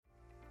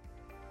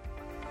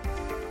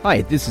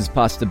Hi, this is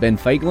Pastor Ben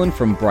Fagerland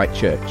from Bright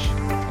Church.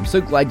 I'm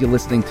so glad you're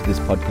listening to this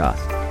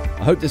podcast.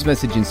 I hope this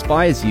message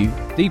inspires you,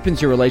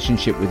 deepens your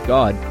relationship with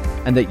God,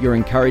 and that you're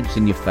encouraged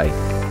in your faith.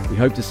 We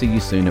hope to see you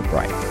soon at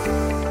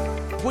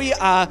Bright. We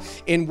are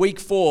in week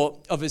 4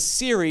 of a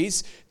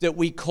series that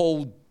we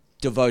call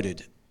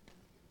Devoted.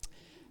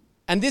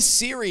 And this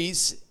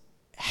series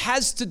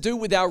has to do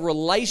with our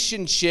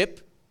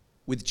relationship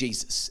with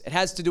Jesus. It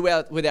has to do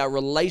with our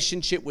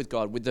relationship with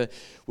God, with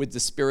the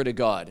Spirit of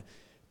God.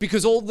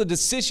 Because all the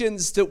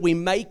decisions that we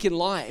make in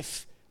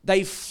life,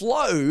 they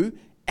flow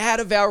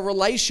out of our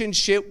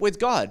relationship with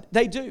God.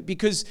 They do,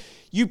 because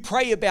you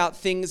pray about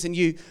things and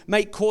you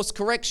make course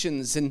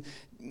corrections and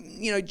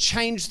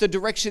change the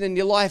direction in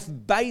your life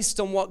based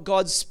on what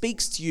God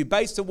speaks to you,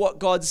 based on what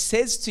God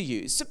says to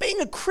you. So being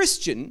a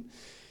Christian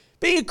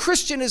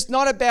is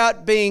not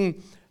about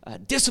being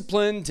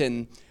disciplined,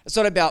 and it's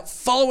not about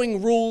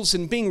following rules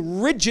and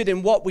being rigid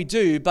in what we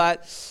do.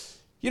 But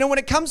when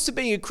it comes to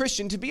being a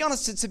Christian, to be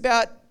honest, it's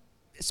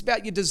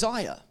about your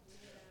desire.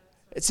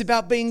 It's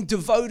about being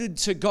devoted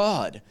to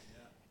God.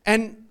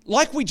 And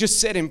like we just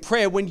said in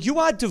prayer, when you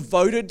are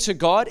devoted to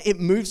God, it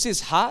moves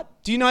His heart.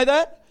 Do you know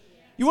that?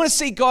 You want to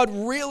see God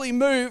really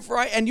move,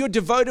 right? And you're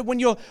devoted when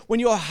you're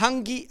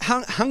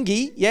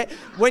hungry, yeah.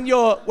 When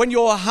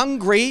you're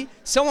hungry,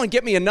 someone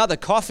get me another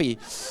coffee.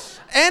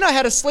 And I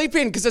had to sleep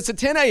in because it's at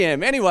 10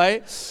 a.m.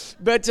 anyway.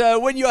 But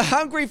when you're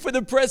hungry for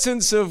the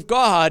presence of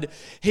God,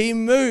 He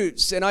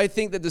moves. And I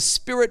think that the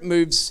Spirit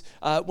moves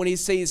when He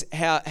sees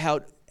how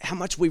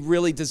much we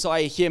really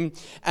desire Him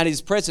and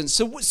His presence.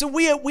 So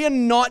we are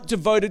not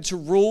devoted to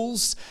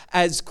rules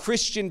as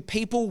Christian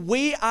people.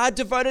 We are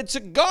devoted to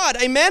God.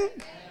 Amen?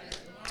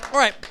 All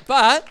right,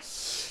 but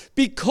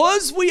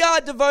because we are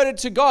devoted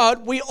to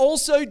God, we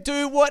also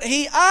do what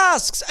He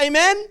asks.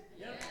 Amen?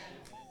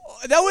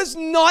 That was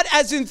not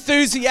as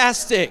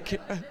enthusiastic.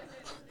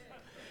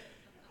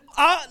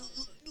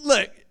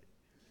 Look,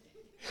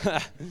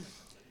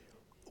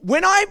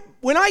 when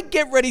I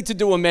get ready to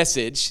do a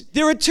message,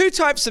 there are two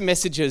types of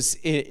messages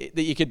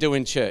that you could do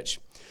in church.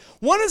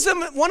 One of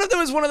them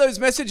is one of those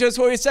messages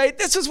where we say,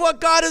 "This is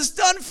what God has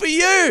done for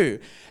you,"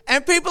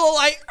 and people are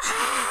like,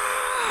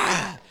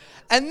 "Ah!"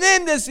 And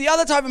then there's the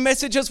other type of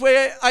messages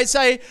where I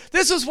say,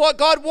 "This is what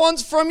God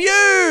wants from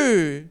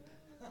you."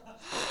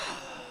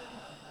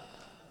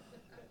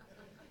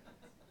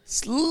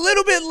 It's a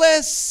little bit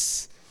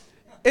less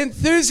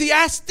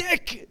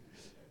enthusiastic,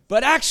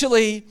 but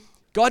actually,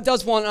 God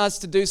does want us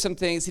to do some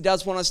things. He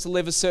does want us to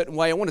live a certain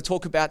way. I want to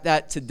talk about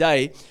that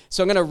today.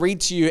 So I'm going to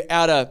read to you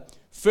out of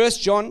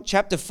 1 John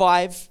chapter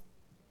 5,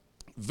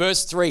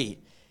 verse 3.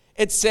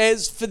 It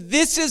says, "For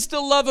this is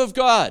the love of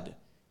God."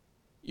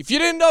 If you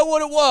didn't know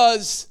what it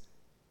was,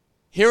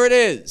 here it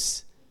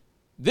is.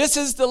 This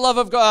is the love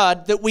of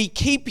God, that we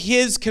keep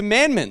His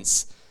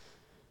commandments.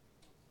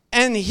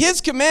 And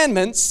His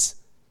commandments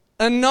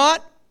are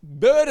not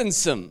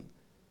burdensome.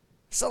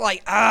 So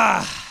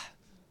I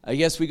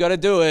guess we got to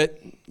do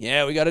it.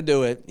 Yeah, we got to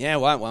do it. Yeah,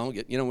 well,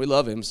 we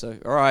love Him, so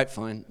all right,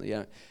 fine.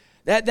 Yeah,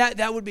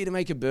 that would be to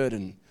make a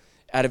burden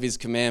out of His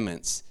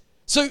commandments.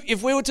 So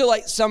if we were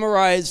to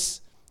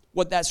summarize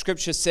what that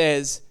scripture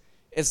says,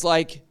 it's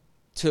like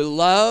to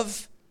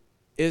love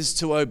is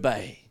to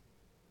obey.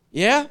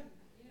 Yeah?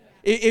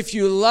 If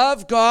you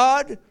love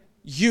God,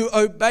 you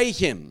obey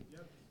Him.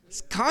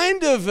 It's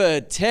kind of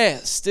a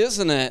test,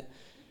 isn't it?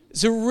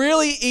 It's a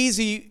really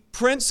easy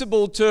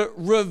principle to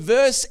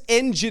reverse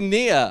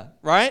engineer,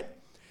 right?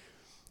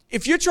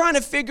 If you're trying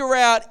to figure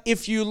out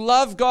if you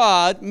love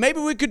God,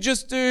 maybe we could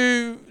just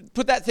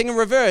put that thing in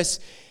reverse.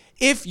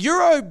 If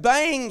you're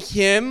obeying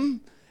Him,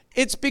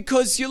 it's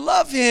because you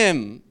love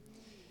Him.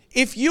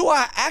 If you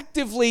are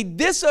actively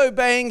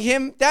disobeying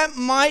Him, that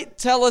might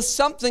tell us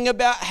something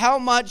about how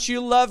much you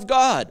love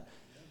God.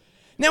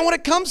 Now, when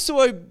it comes to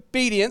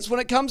obedience, when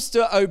it comes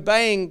to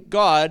obeying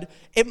God,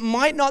 it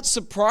might not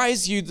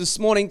surprise you this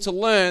morning to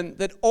learn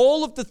that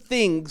all of the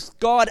things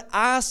God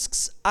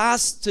asks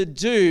us to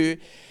do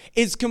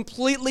is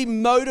completely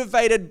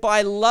motivated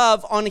by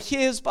love on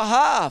His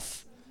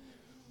behalf.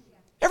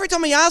 Every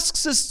time He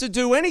asks us to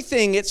do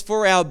anything, it's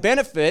for our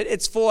benefit,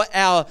 it's for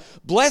our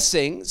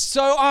blessing.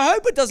 So I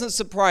hope it doesn't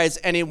surprise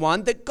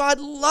anyone that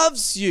God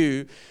loves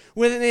you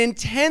with an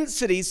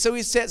intensity. So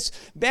He sets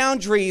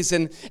boundaries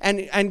and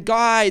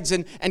guides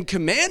and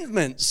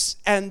commandments.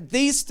 And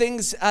these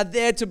things are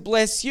there to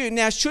bless you.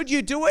 Now, should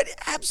you do it?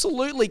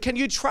 Absolutely. Can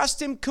you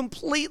trust Him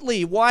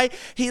completely? Why?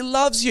 He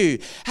loves you.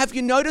 Have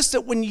you noticed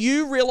that when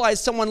you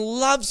realize someone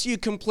loves you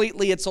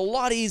completely, it's a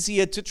lot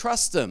easier to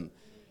trust them?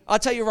 I'll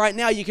tell you right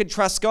now, you can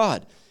trust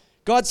God.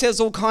 God says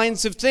all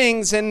kinds of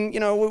things, and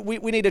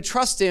we need to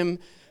trust Him.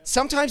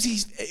 Sometimes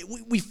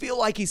we feel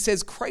like He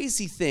says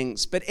crazy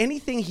things, but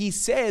anything He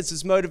says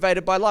is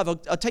motivated by love.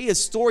 I'll tell you a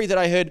story that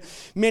I heard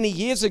many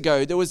years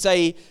ago. There was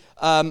a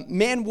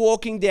man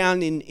walking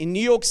down in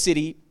New York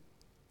City,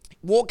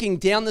 walking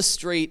down the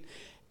street,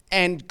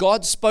 and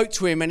God spoke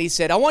to him and He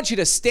said, "I want you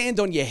to stand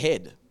on your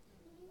head."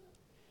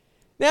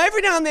 Now,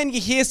 every now and then you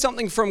hear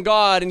something from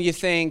God and you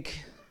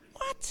think,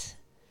 what?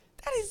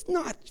 that's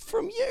not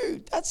from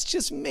you. That's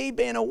just me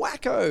being a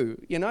wacko.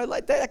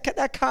 Like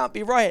that can't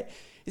be right.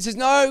 He says,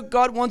 no,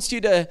 God wants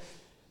you to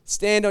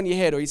stand on your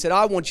head. Or he said,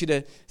 I want you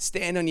to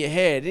stand on your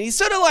head. And he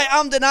sort of like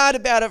ummed and ahed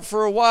about it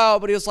for a while,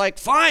 but he was like,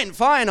 fine,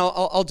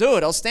 I'll do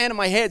it. I'll stand on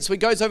my head. So he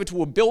goes over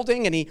to a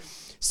building and he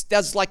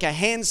does like a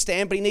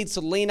handstand, but he needs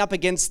to lean up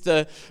against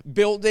the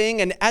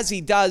building. And as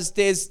he does,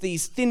 there's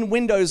these thin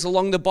windows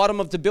along the bottom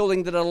of the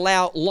building that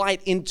allow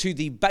light into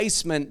the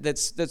basement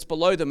that's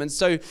below them. And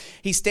so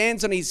he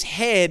stands on his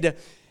head,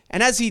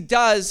 and as he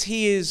does,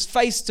 he is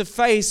face to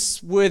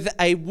face with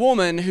a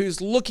woman who's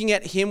looking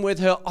at him with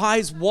her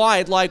eyes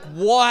wide, like,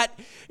 what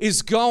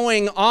is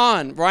going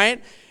on,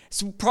 right?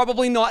 It's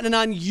probably not an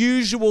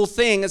unusual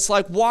thing. It's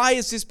like, why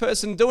is this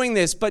person doing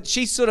this? But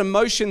she sort of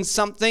motions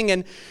something,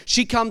 and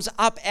she comes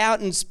up out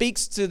and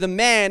speaks to the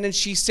man, and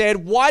she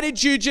said, why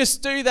did you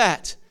just do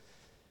that?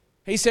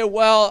 He said,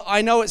 well,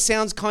 I know it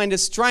sounds kind of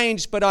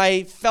strange, but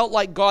I felt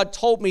like God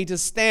told me to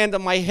stand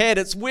on my head.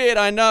 It's weird,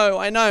 I know.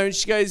 And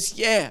she goes,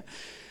 yeah.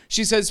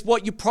 She says,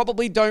 what you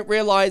probably don't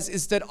realize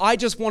is that I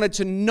just wanted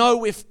to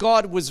know if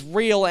God was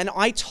real. And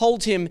I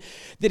told him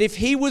that if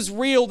he was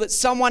real, that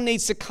someone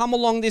needs to come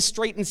along this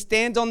street and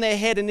stand on their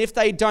head. And if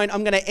they don't,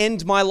 I'm going to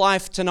end my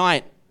life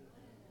tonight.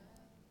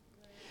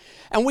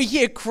 And we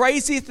hear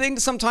crazy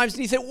things sometimes.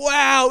 And you say,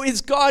 wow,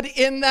 is God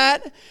in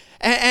that?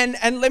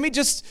 And let me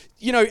just,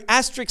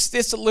 asterisk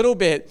this a little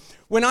bit.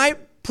 When I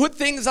put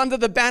things under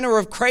the banner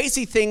of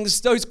crazy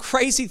things, those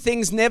crazy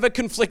things never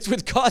conflict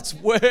with God's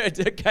word,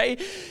 okay?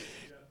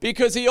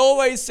 Because he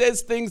always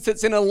says things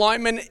that's in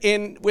alignment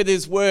with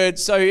his word.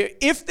 So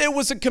if there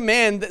was a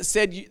command that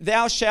said,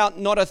 thou shalt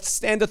not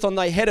standeth on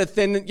thy headeth,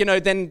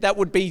 then that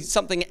would be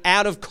something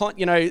out of,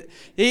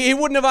 he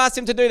wouldn't have asked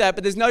him to do that,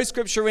 but there's no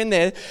scripture in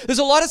there. There's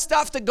a lot of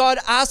stuff that God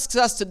asks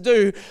us to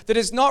do that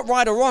is not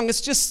right or wrong. It's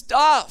just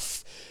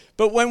stuff.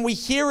 But when we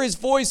hear his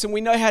voice and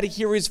we know how to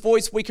hear his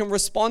voice, we can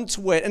respond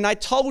to it. And I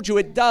told you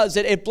it does.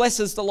 It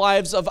blesses the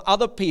lives of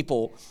other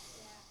people.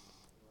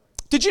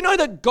 Did you know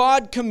that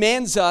God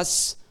commands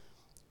us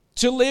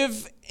to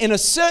live in a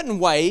certain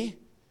way,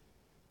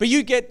 but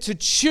you get to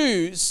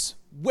choose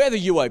whether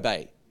you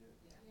obey?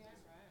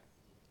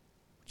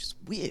 Which is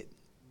weird.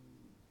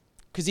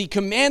 Because he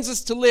commands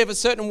us to live a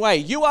certain way.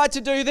 You are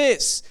to do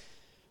this,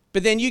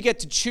 but then you get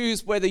to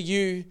choose whether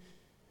you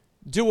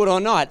do it or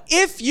not.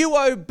 If you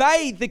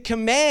obey the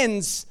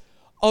commands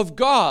of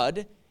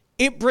God,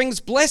 it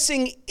brings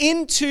blessing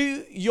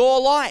into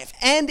your life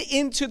and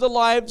into the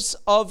lives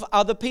of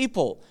other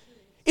people.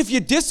 If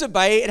you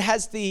disobey, it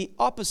has the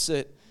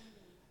opposite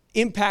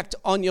impact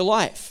on your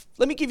life.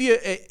 Let me give you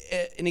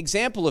an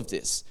example of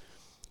this.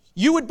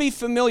 You would be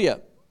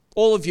familiar,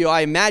 all of you,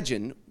 I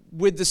imagine,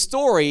 with the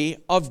story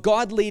of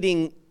God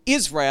leading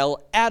Israel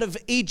out of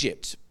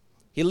Egypt.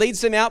 He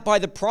leads them out by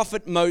the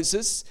prophet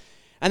Moses,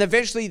 and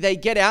eventually they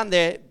get out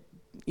there,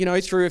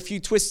 through a few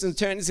twists and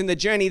turns in the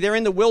journey. They're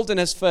in the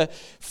wilderness for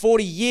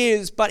 40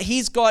 years, but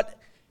he's got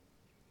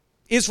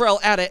Israel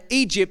out of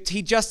Egypt.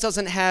 He just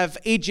doesn't have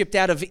Egypt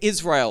out of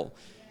Israel.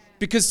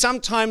 Because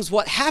sometimes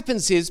what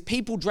happens is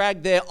people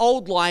drag their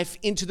old life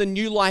into the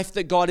new life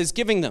that God is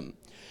giving them.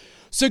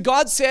 So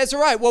God says, all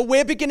right, well,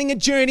 we're beginning a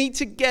journey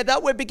together.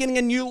 We're beginning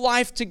a new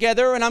life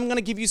together. And I'm going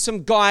to give you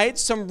some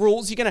guides, some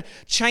rules. You're going to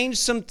change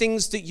some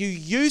things that you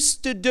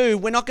used to do.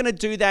 We're not going to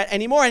do that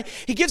anymore. And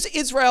he gives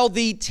Israel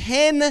the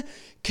 10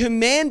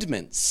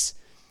 commandments.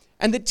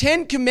 And the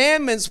 10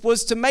 commandments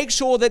was to make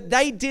sure that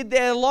they did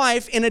their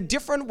life in a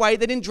different way.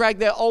 They didn't drag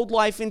their old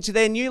life into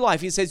their new life.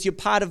 He says, you're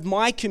part of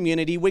my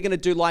community. We're going to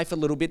do life a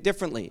little bit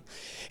differently.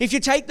 If you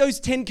take those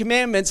 10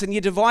 commandments and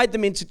you divide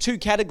them into 2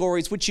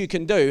 categories, which you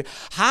can do,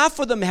 half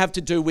of them have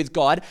to do with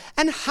God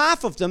and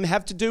half of them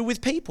have to do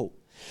with people.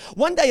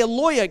 One day a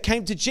lawyer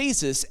came to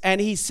Jesus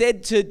and he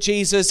said to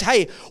Jesus,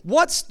 hey,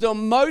 what's the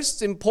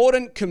most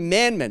important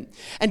commandment?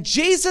 And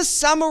Jesus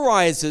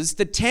summarizes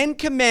the 10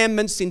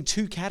 commandments in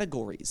 2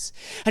 categories.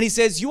 And he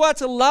says, you are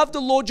to love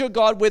the Lord your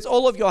God with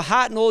all of your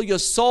heart and all your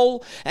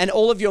soul and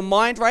all of your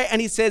mind, right?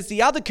 And he says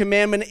the other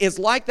commandment is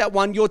like that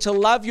one. You're to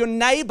love your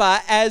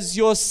neighbor as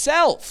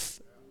yourself.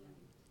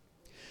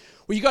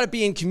 Well, you got to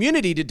be in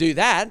community to do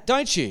that,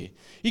 don't you?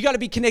 You got to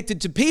be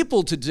connected to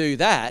people to do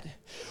that.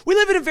 We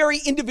live in a very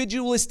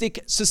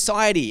individualistic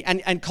society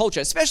and culture,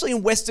 especially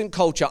in Western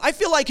culture. I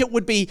feel like it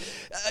would be,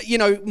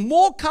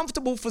 more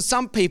comfortable for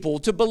some people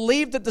to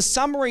believe that the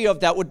summary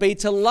of that would be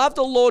to love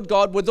the Lord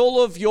God with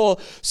all of your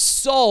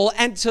soul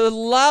and to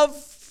love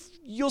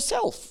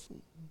yourself.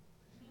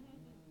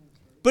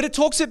 But it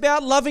talks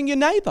about loving your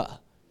neighbor.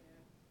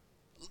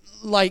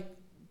 Like,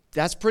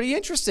 that's pretty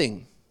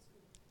interesting.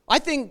 I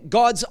think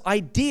God's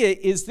idea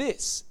is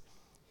this.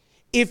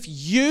 If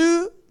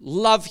you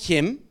love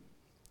him,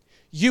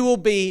 you will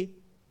be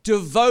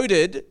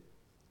devoted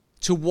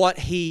to what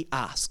he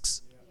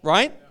asks,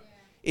 right?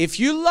 If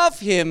you love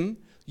him,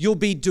 you'll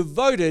be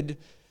devoted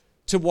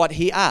to what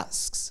he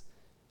asks.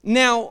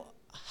 Now,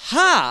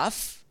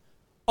 half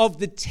of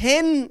the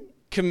 10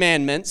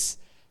 commandments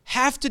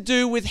have to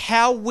do with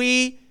how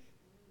we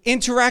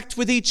interact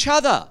with each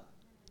other.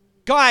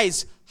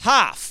 Guys,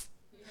 half.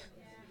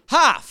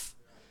 Half.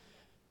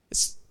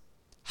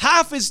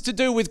 Half is to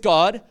do with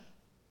God,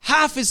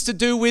 half is to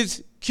do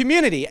with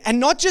community. And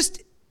not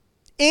just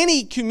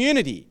any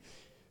community,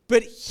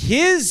 but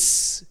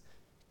His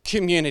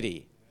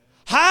community.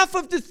 Half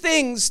of the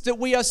things that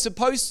we are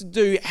supposed to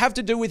do have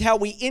to do with how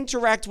we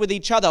interact with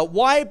each other.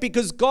 Why?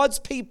 Because God's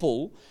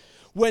people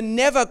were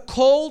never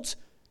called,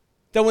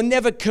 they were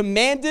never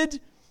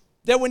commanded,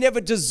 they were never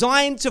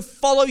designed to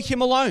follow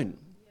Him alone.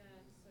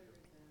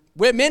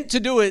 We're meant to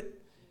do it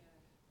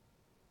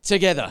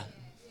together.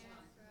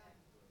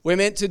 We're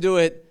meant to do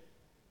it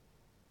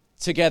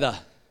together.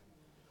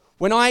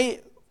 When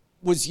I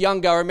was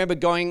younger, I remember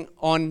going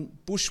on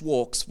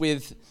bushwalks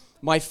with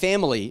my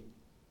family.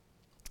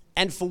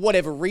 And for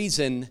whatever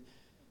reason,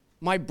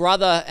 my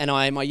brother and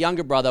I, my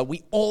younger brother,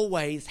 we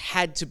always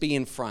had to be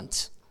in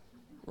front,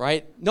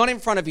 right? Not in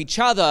front of each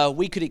other.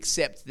 We could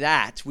accept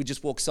that. We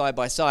just walk side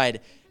by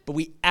side. But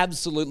we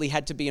absolutely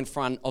had to be in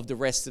front of the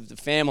rest of the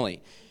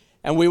family.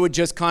 And we would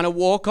just kind of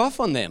walk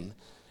off on them.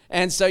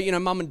 And so,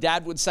 mum and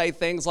dad would say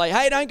things like,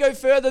 hey, don't go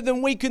further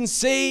than we can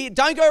see.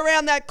 Don't go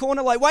around that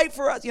corner. Like, wait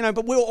for us.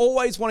 But we were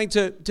always wanting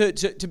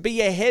to be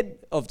ahead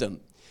of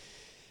them.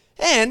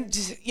 And,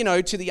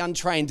 to the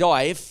untrained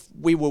eye, if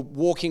we were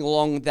walking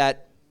along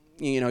that,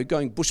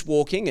 going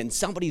bushwalking and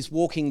somebody's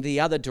walking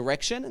the other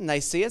direction and they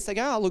see us, they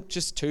go, oh, look,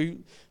 just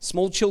two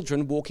small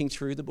children walking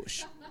through the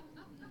bush.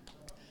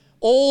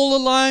 All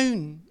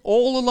alone.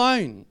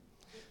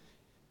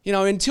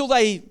 Until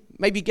they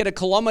maybe get a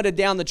kilometre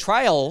down the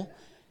trail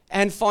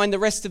and find the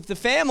rest of the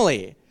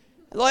family.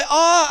 Like,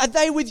 oh, are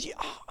they with you?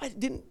 Oh, I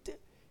didn't.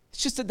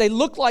 It's just that they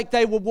looked like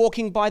they were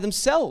walking by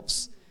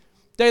themselves.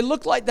 They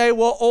looked like they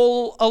were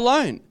all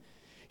alone.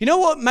 You know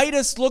what made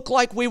us look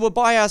like we were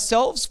by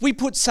ourselves? We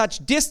put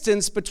such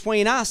distance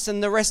between us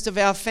and the rest of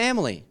our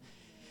family.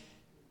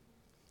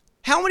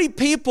 How many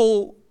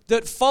people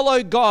that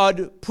follow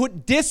God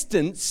put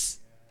distance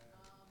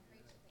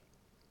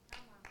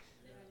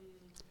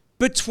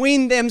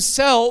between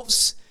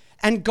themselves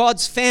and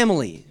God's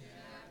family?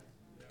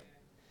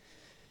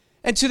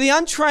 And to the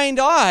untrained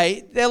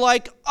eye, they're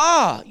like,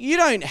 oh, you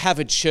don't have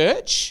a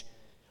church.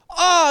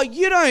 Oh,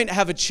 you don't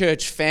have a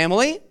church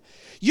family.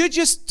 You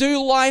just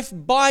do life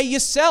by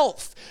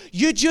yourself.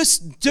 You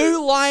just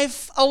do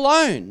life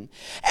alone.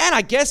 And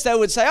I guess they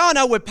would say, oh,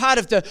 no, we're part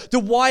of the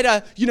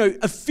wider,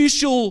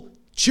 official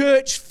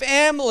church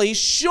family.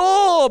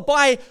 Sure,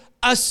 by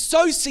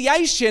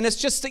association,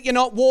 it's just that you're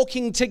not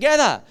walking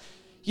together.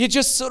 You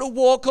just sort of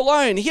walk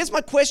alone. Here's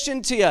my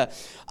question to you.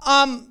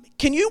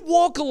 Can you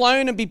walk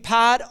alone and be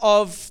part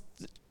of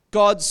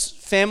God's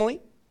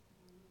family?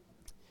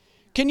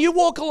 Can you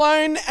walk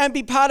alone and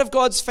be part of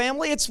God's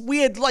family? It's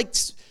weird, like,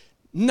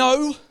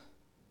 no,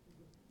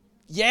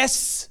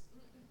 yes,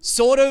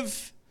 sort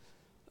of,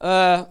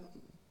 but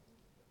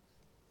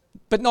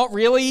not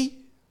really.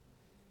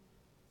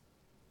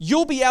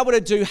 You'll be able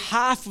to do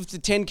half of the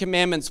 10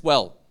 Commandments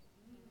well,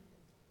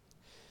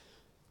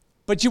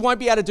 but you won't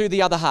be able to do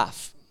the other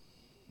half.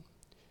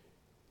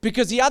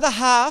 Because the other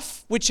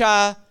half, which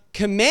are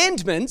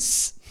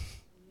commandments,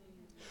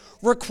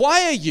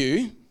 require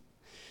you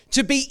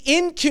to be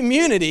in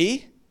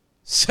community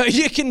so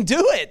you can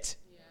do it.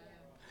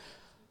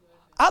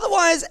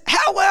 Otherwise,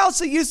 how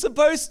else are you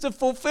supposed to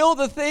fulfill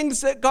the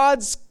things that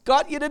God's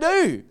got you to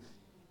do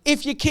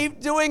if you keep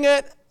doing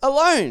it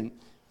alone?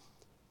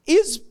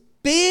 Is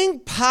being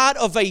part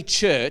of a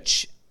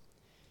church,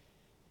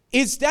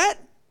 is that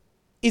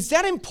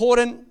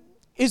important?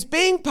 Is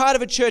being part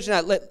of a church,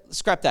 no,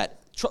 scrap that.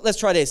 Let's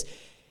try this.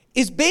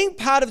 Is being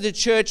part of the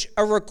church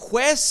a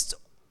request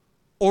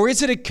or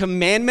is it a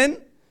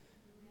commandment?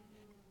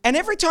 And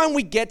every time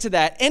we get to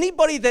that,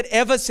 anybody that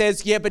ever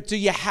says, yeah, but do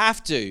you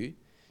have to?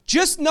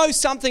 Just know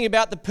something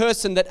about the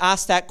person that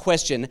asked that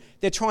question.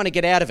 They're trying to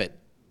get out of it.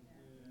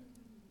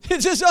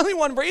 There's only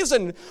one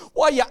reason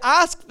why you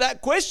ask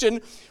that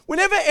question.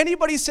 Whenever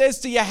anybody says,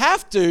 do you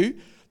have to?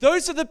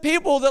 Those are the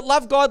people that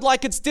love God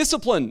like it's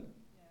discipline.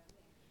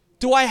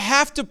 Do I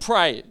have to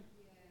pray?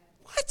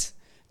 What?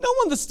 No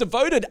one that's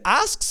devoted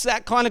asks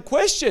that kind of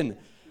question.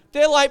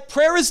 They're like,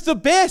 prayer is the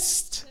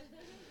best.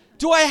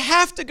 Do I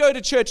have to go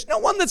to church? No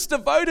one that's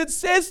devoted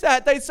says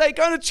that. They say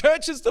going to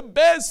church is the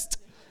best.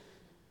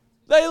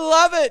 They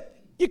love it.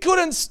 You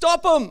couldn't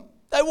stop them.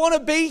 They want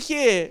to be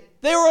here.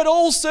 They're at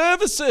all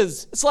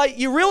services. It's like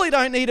you really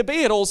don't need to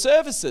be at all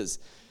services.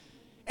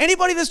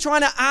 Anybody that's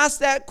trying to ask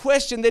that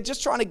question, they're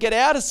just trying to get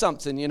out of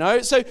something,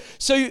 So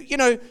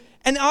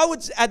and I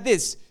would add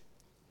this.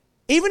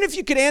 Even if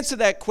you could answer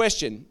that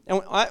question,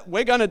 and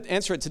we're going to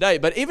answer it today,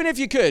 but even if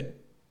you could,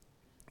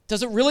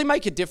 does it really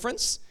make a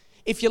difference?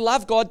 If you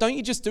love God, don't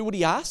you just do what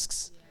He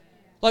asks?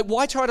 Like,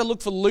 why try to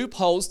look for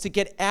loopholes to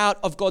get out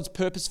of God's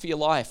purpose for your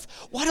life?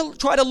 Why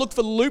try to look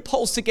for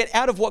loopholes to get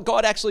out of what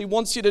God actually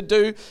wants you to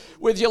do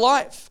with your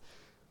life?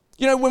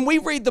 When we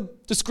read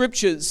the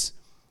scriptures,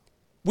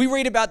 we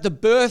read about the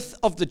birth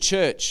of the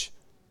church.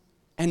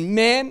 And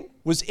man,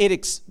 was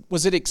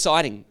it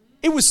exciting.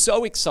 It was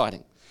so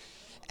exciting.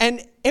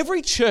 And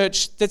every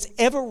church that's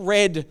ever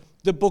read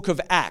the book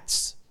of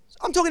Acts,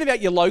 I'm talking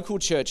about your local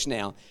church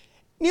now,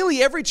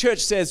 Nearly every church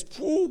says,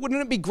 wouldn't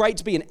it be great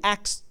to be an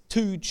Acts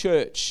 2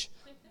 church?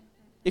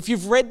 If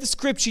you've read the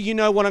scripture, you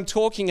know what I'm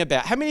talking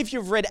about. How many of you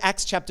have read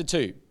Acts chapter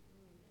 2?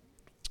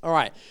 All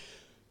right.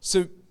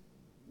 So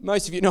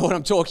most of you know what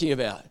I'm talking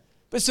about.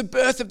 But it's the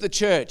birth of the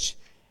church.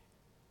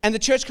 And the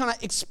church kind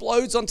of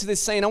explodes onto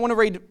this scene. I want to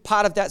read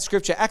part of that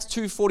scripture, Acts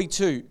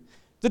 2:42.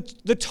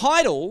 The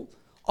title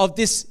of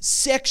this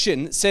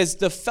section says,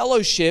 the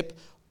fellowship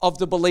of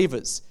the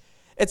believers.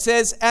 It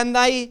says, and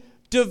they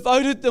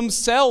devoted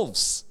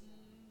themselves.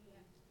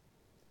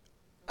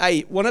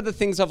 Hey, one of the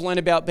things I've learned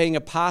about being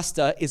a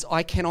pastor is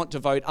I cannot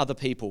devote other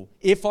people.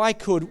 If I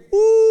could,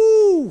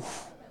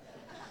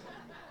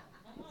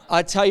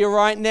 I tell you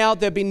right now,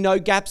 there'd be no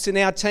gaps in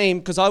our team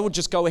because I would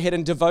just go ahead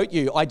and devote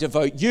you. I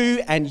devote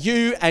you and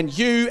you and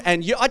you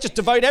and you. I just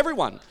devote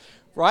everyone,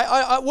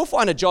 right? We'll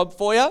find a job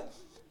for you.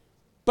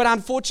 But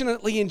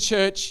unfortunately in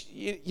church,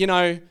 you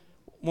know,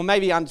 well,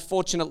 maybe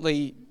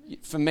unfortunately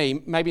for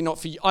me, maybe not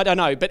for you, I don't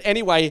know. But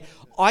anyway,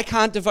 I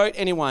can't devote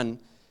anyone.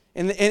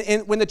 And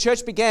when the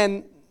church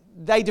began,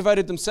 they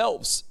devoted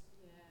themselves.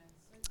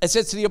 It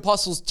says to the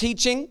apostles,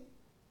 teaching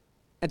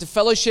and to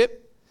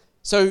fellowship.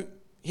 So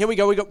here we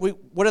go.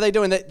 What are they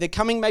doing? They're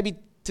coming maybe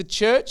to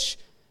church,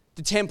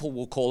 the temple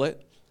we'll call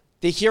it.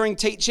 They're hearing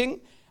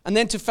teaching, and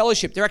then to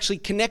fellowship. They're actually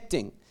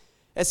connecting.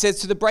 It says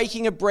to the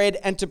breaking of bread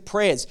and to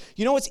prayers.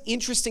 You know what's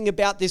interesting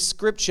about this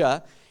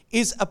scripture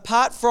is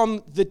apart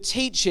from the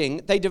teaching,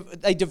 they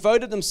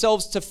devoted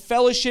themselves to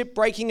fellowship,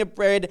 breaking of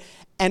bread,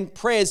 and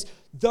prayers.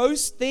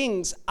 Those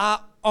things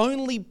are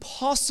only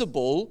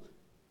possible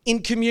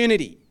in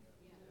community.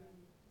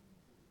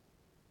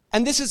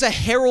 And this is a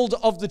herald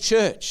of the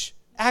church.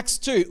 Acts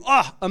 2,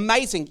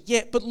 amazing.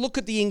 Yeah, but look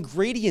at the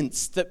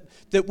ingredients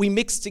that we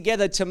mix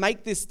together to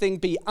make this thing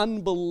be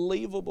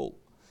unbelievable.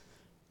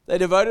 They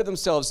devoted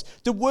themselves.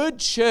 The word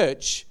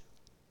church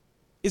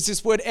is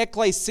this word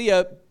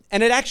ekklesia,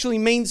 and it actually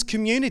means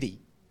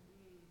community.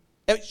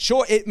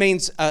 Sure, it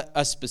means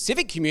a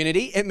specific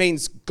community. It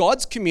means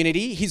God's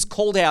community. He's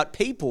called out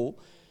people.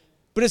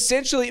 But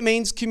essentially it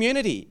means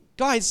community.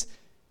 Guys,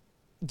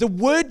 the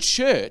word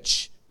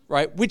church,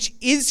 right, which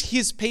is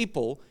his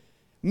people,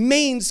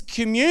 means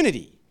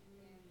community.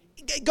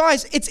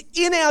 Guys, it's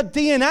in our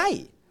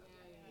DNA.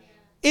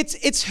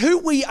 It's who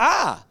we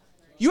are.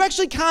 You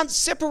actually can't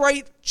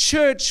separate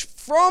church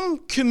from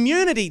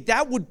community.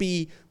 That would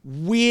be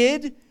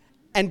weird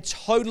and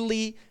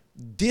totally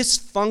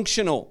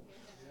dysfunctional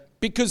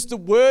because the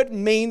word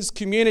means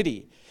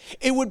community.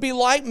 It would be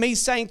like me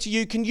saying to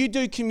you, can you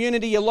do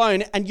community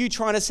alone? And you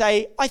trying to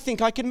say, I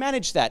think I can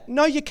manage that.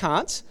 No, you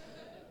can't.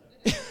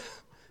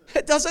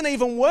 It doesn't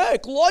even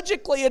work.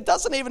 Logically, it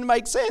doesn't even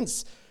make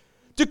sense.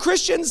 Do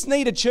Christians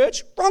need a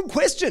church? Wrong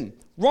question.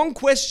 Wrong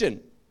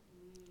question.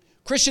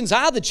 Christians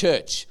are the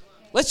church.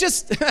 Let's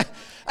just,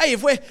 hey,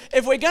 if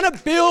we're going to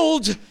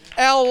build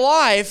our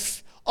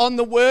life on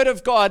the Word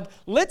of God,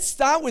 let's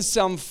start with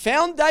some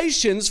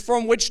foundations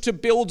from which to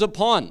build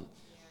upon.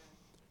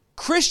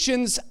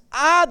 Christians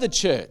are the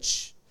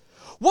church.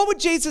 What would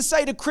Jesus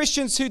say to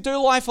Christians who do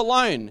life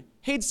alone?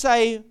 He'd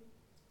say,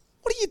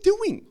 what are you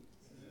doing?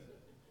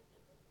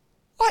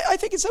 I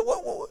think he'd say,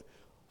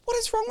 what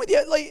is wrong with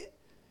you? Like,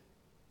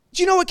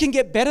 do you know it can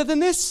get better than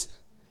this?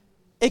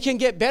 It can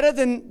get better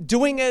than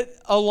doing it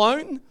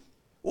alone.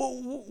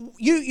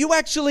 You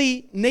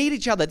actually need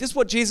each other. This is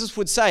what Jesus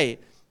would say.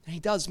 And he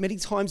does many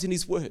times in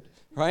his word,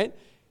 right?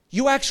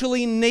 You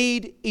actually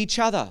need each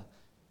other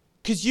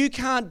because you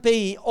can't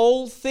be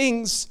all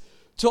things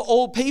to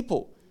all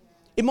people.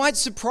 It might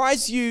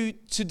surprise you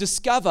to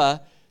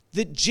discover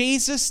that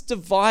Jesus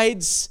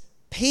divides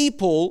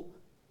people,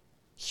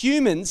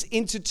 humans,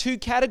 into two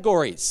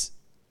categories.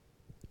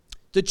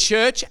 The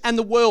church and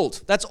the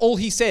world. That's all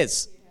he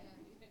says.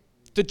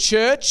 The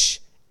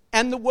church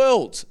and the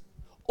world.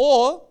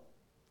 Or,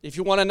 if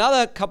you want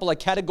another couple of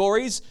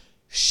categories,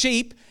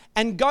 sheep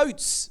and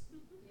goats.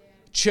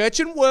 Church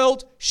and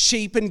world,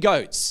 sheep and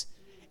goats.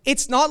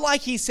 It's not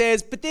like he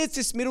says, but there's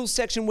this middle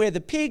section where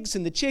the pigs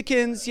and the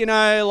chickens, you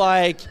know,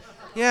 like,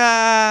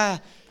 yeah,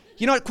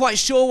 you're not quite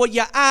sure what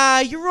you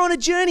are. You're on a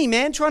journey,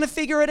 man, trying to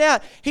figure it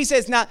out. He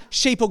says, nah,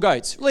 sheep or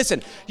goats.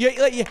 Listen,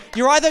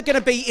 you're either going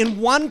to be in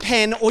one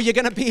pen or you're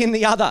going to be in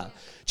the other.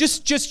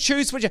 Just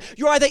choose which.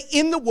 You're either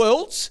in the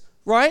world,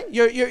 right?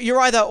 You're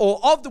either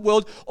or of the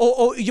world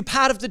or you're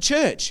part of the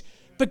church.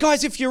 But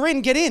guys, if you're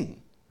in, get in.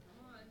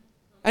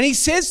 And he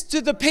says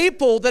to the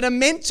people that are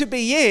meant to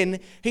be in,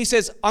 he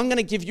says, I'm going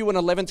to give you an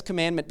 11th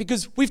commandment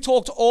because we've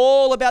talked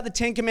all about the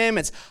 10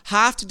 commandments.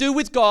 Half to do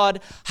with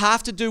God,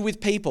 half to do with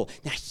people.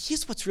 Now,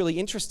 here's what's really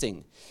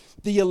interesting.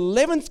 The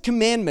 11th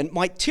commandment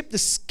might tip the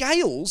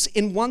scales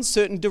in one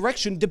certain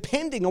direction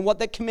depending on what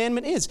that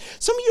commandment is.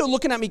 Some of you are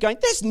looking at me going,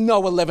 there's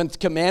no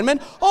 11th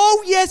commandment.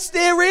 Oh, yes,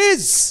 there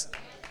is.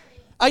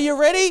 Are you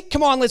ready?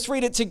 Come on, let's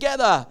read it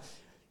together.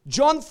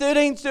 John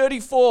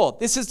 13:34.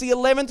 This is the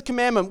 11th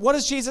commandment. What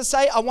does Jesus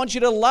say? I want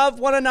you to love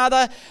one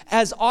another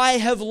as I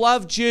have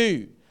loved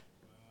you.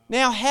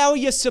 Now, how are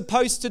you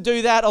supposed to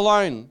do that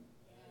alone?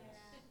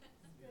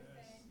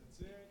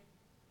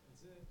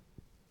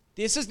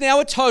 This is now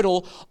a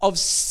total of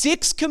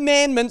 6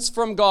 commandments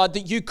from God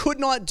that you could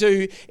not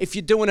do if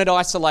you're doing it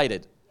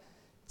isolated.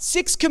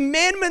 6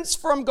 commandments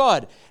from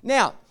God.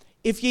 Now,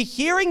 if you're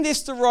hearing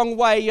this the wrong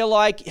way, you're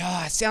like,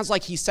 it sounds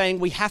like he's saying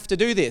we have to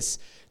do this.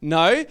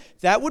 No,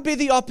 that would be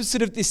the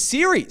opposite of this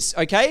series,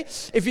 okay?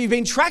 If you've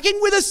been tracking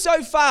with us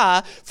so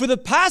far for the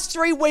past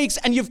 3 weeks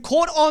and you've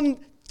caught on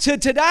to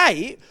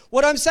today,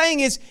 what I'm saying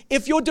is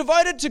if you're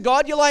devoted to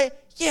God, you're like,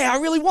 yeah, I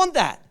really want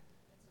that.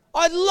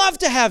 I'd love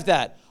to have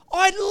that.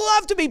 I'd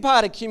love to be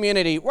part of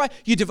community, right?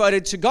 You're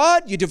devoted to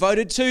God, you're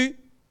devoted to,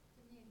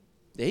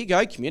 there you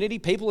go, community,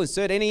 people,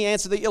 insert any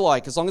answer that you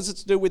like. As long as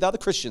it's to do with other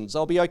Christians,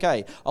 I'll be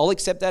okay. I'll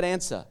accept that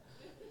answer.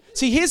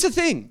 See, here's the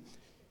thing.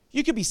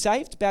 You could be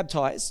saved,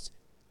 baptized,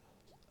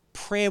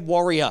 prayer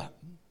warrior,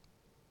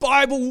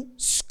 Bible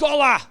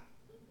scholar,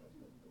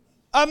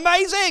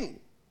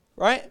 amazing,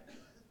 right?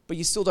 But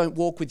you still don't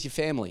walk with your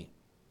family.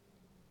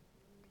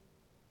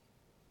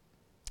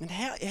 And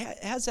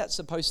how's that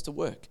supposed to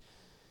work?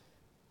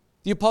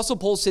 The Apostle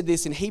Paul said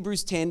this in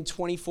Hebrews 10,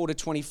 24 to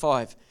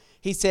 25.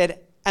 He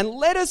said, and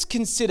let us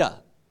consider,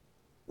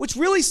 which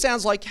really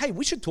sounds like, hey,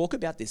 we should talk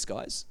about this,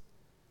 guys.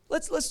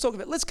 Let's talk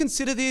about it. Let's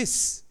consider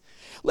this.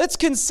 Let's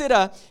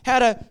consider how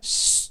to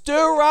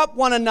stir up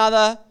one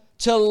another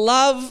to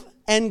love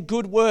and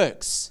good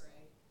works.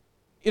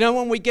 You know,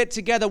 when we get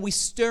together, we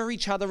stir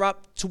each other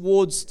up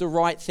towards the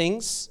right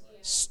things.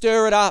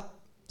 Stir it up.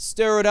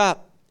 Stir it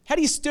up. How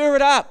do you stir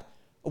it up?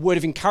 A word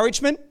of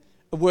encouragement,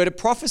 a word of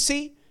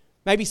prophecy.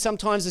 Maybe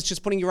sometimes it's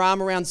just putting your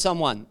arm around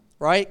someone,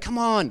 right? Come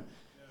on.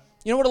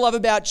 You know what I love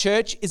about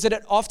church is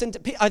that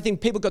I think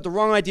people got the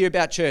wrong idea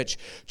about church.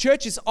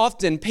 Church is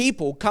often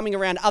people coming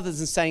around others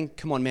and saying,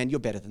 come on, man,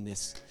 you're better than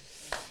this.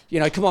 You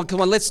know, come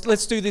on,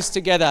 let's do this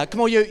together.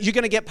 Come on, you're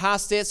going to get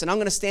past this and I'm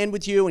going to stand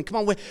with you. And come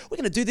on, we're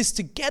going to do this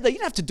together. You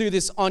don't have to do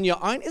this on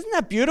your own. Isn't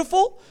that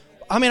beautiful?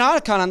 I mean, I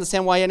can't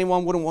understand why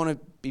anyone wouldn't want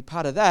to be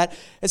part of that.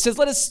 It says,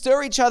 let us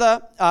stir each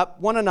other up,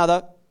 one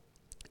another,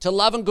 to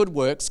love and good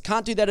works.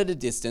 Can't do that at a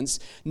distance.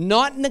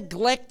 Not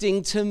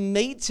neglecting to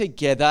meet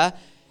together,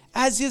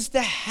 as is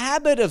the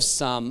habit of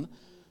some,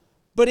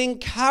 but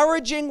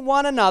encouraging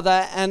one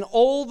another, and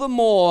all the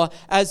more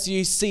as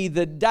you see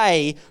the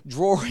day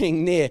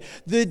drawing near.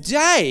 The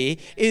day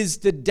is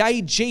the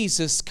day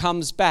Jesus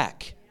comes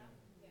back.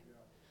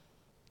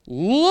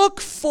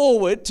 Look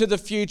forward to the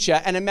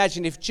future and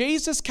imagine if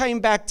Jesus came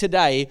back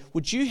today,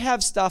 would you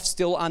have stuff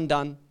still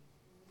undone?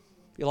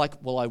 You're like,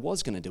 well, I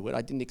was going to do it.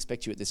 I didn't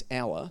expect you at this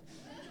hour.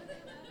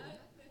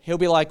 He'll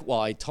be like, well,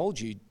 I told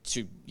you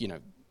to,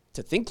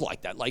 to think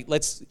like that. Like,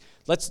 let's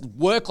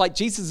work like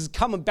Jesus is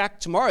coming back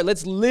tomorrow.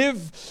 Let's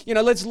live,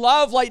 let's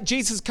love like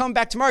Jesus is coming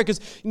back tomorrow,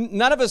 because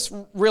none of us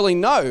really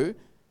know.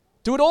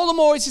 Do it all the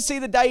more as you see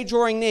the day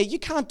drawing near. You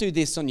can't do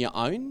this on your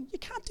own. You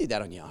can't do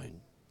that on your own.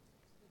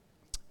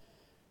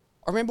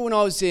 I remember when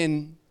I was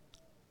in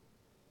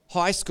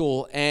high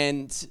school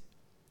and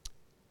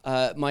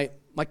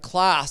my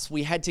class,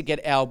 we had to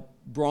get our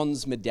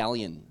bronze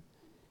medallion,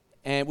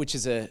 which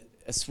is a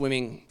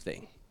swimming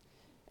thing.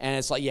 And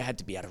it's like you had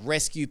to be able to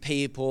rescue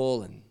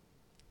people. And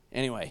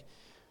anyway,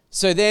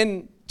 so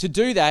then to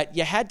do that,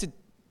 you had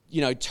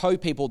to, tow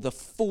people the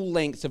full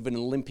length of an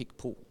Olympic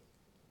pool.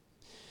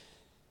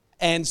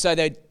 And so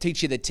they'd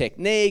teach you the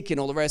technique and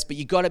all the rest, but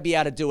you got to be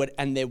able to do it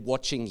and they're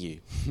watching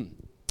you.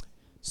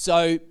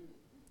 So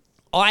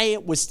I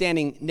was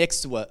standing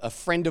next to a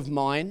friend of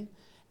mine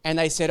and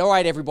they said, all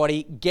right,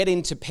 everybody, get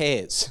into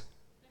pairs,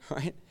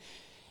 right?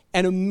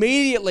 And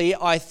immediately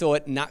I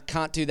thought, nah,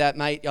 can't do that,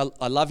 mate.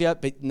 I love you,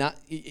 but nah.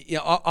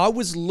 I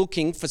was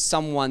looking for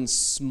someone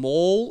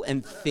small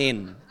and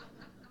thin,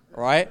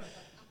 right?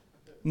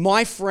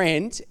 My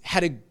friend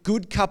had a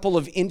good couple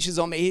of inches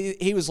on me.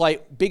 He was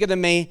like bigger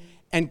than me.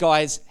 And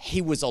guys, he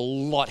was a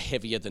lot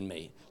heavier than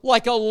me.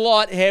 Like a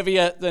lot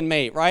heavier than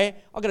me, right?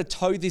 I've got to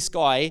tow this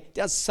guy.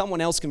 Someone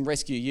else can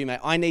rescue you, mate.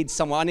 I need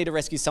to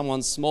rescue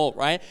someone small,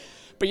 right?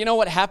 But you know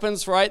what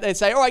happens, right? They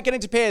say, all right, get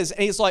into pairs.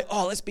 And he's like,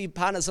 oh, let's be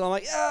partners. And I'm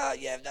like,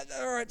 yeah,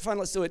 all right, fine,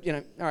 let's do it.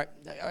 All right,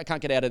 I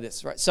can't get out of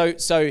this, right?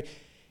 So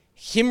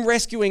him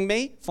rescuing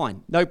me,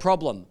 fine, no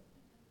problem.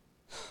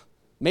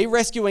 Me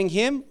rescuing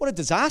him, what a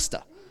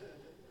disaster.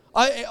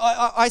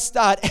 I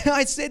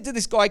said to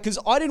this guy, because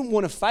I didn't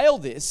want to fail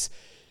this,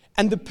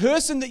 and the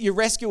person that you're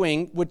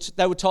rescuing, which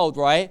they were told,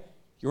 right,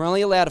 you're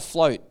only allowed to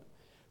float.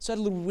 So I had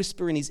a little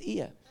whisper in his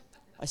ear.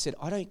 I said,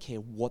 I don't care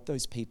what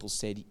those people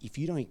said. If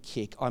you don't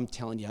kick, I'm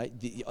telling you,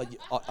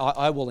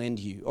 I will end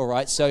you, all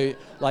right? So,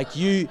 like,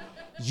 you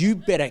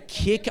better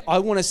kick. I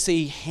want to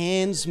see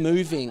hands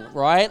moving,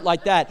 right?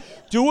 Like that.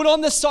 Do it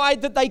on the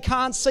side that they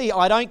can't see.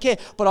 I don't care.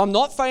 But I'm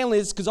not failing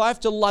this because I have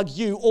to lug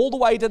you all the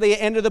way to the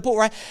end of the pool,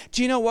 right?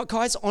 Do you know what,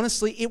 guys?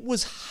 Honestly, it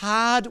was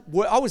hard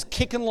work. I was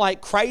kicking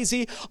like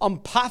crazy. I'm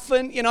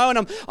puffing,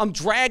 and I'm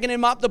dragging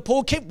him up the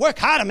pool. Work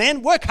harder,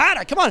 man. Work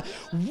harder. Come on.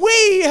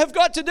 We have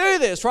got to do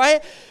this,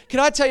 right? Can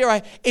I tell you,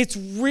 right? It's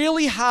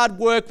really hard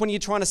work when you're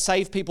trying to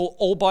save people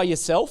all by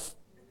yourself.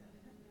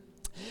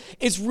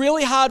 It's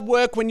really hard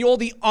work when you're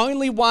the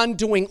only one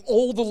doing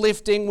all the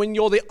lifting, when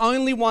you're the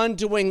only one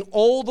doing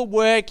all the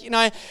work. You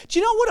know, do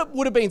you know what it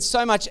would have been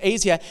so much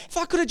easier if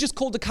I could have just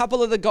called a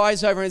couple of the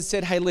guys over and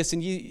said, hey,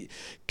 listen, you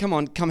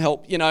come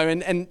help, you know,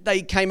 and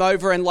they came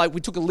over and like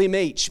we took a limb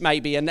each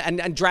maybe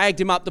and dragged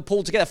him up the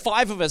pool together.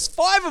 Five of us,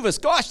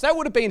 gosh, that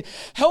would have been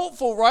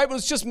helpful, right? It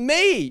was just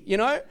me, you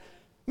know.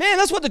 Man,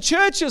 that's what the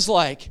church is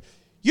like.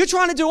 You're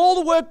trying to do all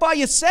the work by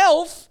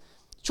yourself,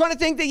 trying to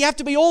think that you have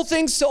to be all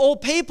things to all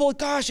people.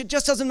 Gosh, it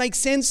just doesn't make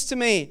sense to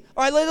me.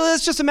 All right,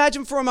 let's just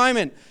imagine for a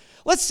moment.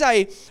 Let's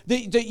say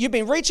that you've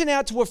been reaching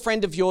out to a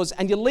friend of yours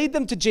and you lead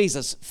them to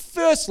Jesus.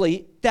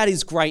 Firstly, that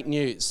is great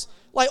news.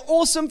 Like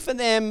awesome for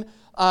them.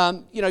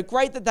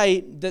 Great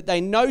that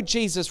they know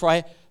Jesus,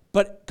 right?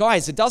 But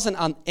guys, it doesn't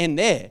end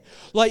there.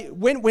 Like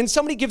when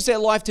somebody gives their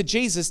life to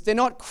Jesus, they're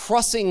not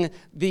crossing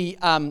the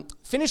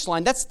finish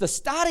line. That's the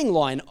starting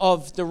line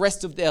of the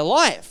rest of their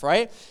life,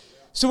 right?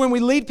 So when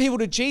we lead people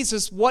to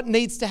Jesus, what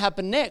needs to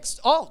happen next?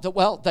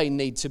 They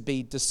need to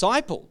be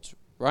discipled,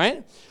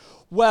 right?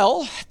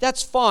 Well,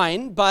 that's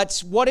fine,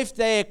 but what if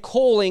their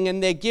calling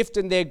and their gift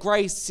and their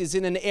grace is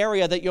in an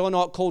area that you're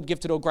not called,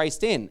 gifted, or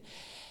graced in?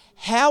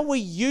 How are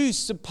you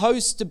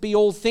supposed to be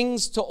all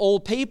things to all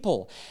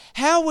people?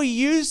 How are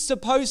you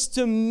supposed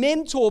to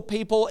mentor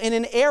people in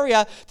an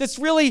area that's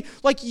really,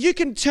 like you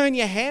can turn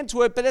your hand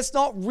to it, but it's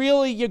not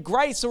really your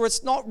grace or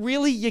it's not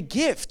really your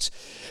gift.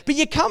 But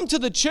you come to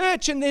the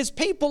church and there's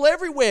people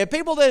everywhere,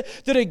 people that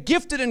are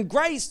gifted and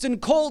graced and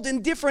called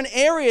in different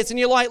areas. And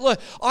you're like, look,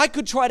 I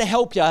could try to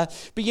help you,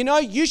 but you know,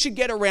 you should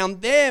get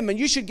around them and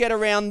you should get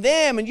around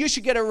them and you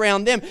should get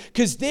around them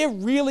because they're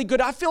really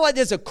good. I feel like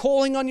there's a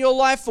calling on your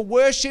life for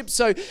worship.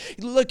 So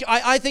look,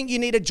 I think you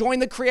need to join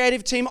the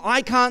creative team.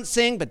 I can't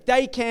sing, but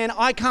they can.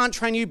 I can't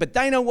train you, but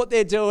they know what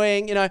they're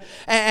doing, you know.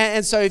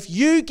 And so if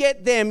you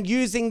get them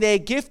using their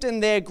gift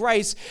and their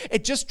grace,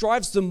 it just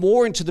drives them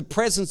more into the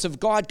presence of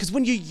God. Because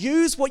when you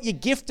use what you're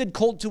gifted,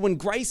 called to, and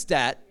graced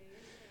at,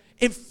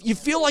 if you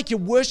feel like you're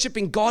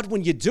worshiping God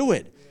when you do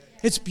it.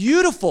 It's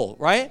beautiful,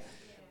 right?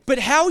 But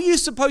how are you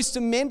supposed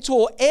to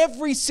mentor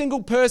every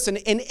single person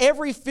in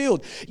every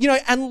field? You know,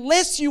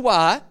 unless you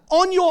are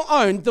on your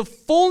own, the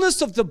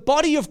fullness of the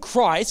body of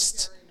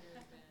Christ.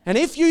 And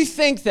if you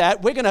think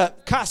that, we're going to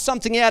cast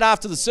something out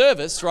after the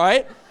service,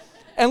 right?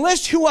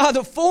 Unless you are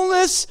the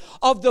fullness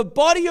of the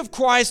body of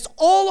Christ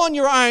all on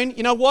your own,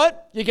 you know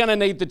what? You're going to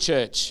need the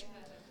church.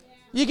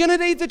 You're going to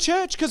need the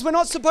church because we're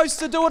not supposed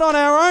to do it on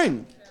our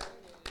own.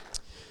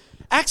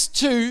 Acts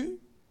 2,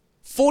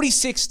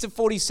 46 to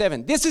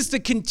 47. This is the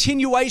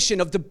continuation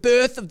of the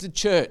birth of the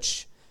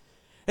church.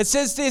 It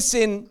says this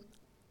in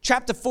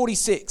chapter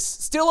 46,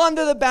 still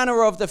under the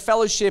banner of the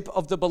fellowship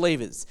of the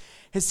believers.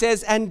 It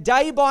says, and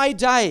day by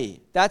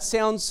day, that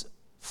sounds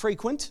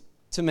frequent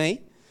to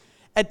me,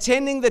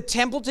 attending the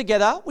temple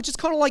together, which is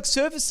kind of like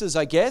services,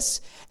 I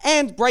guess,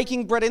 and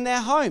breaking bread in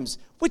their homes,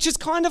 which is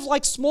kind of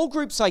like small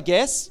groups, I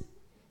guess.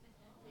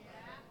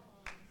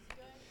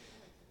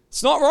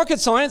 It's not rocket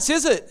science,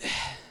 is it?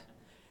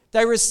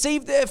 They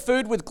received their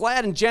food with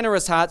glad and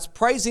generous hearts,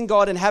 praising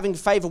God and having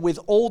favor with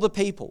all the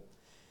people.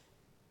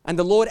 And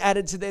the Lord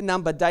added to their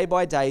number day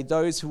by day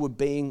those who were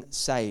being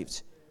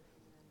saved.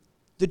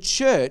 The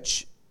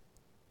church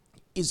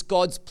is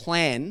God's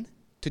plan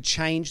to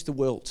change the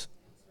world.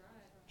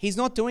 He's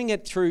not doing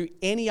it through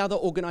any other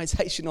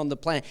organization on the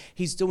planet.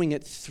 He's doing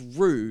it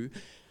through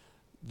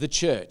the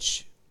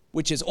church,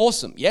 which is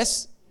awesome.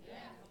 Yes? Yeah.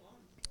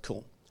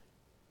 Cool.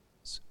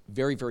 It's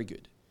very, very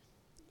good.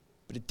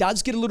 But it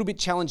does get a little bit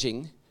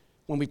challenging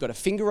when we've got a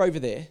finger over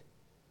there.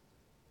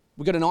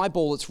 We've got an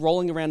eyeball that's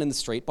rolling around in the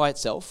street by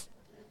itself.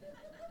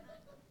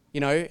 You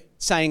know,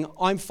 saying,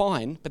 I'm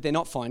fine, but they're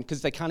not fine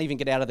because they can't even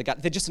get out of the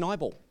gut. They're just an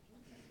eyeball,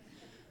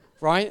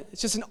 right?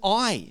 It's just an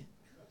eye.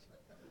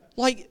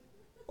 Like,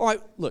 all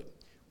right, look,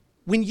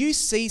 when you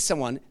see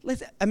someone,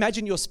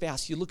 imagine your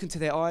spouse, you look into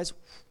their eyes,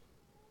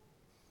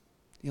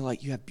 you're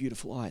like, you have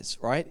beautiful eyes,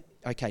 right?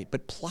 Okay,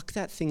 but pluck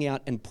that thing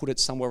out and put it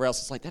somewhere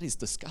else. It's like, that is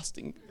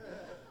disgusting.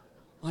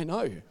 I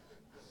know.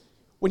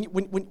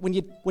 When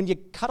you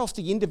cut off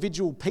the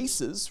individual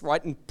pieces,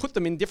 right, and put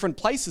them in different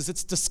places,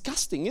 it's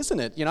disgusting, isn't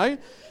it? You know,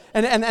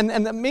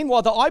 and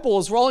meanwhile the eyeball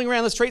is rolling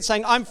around the street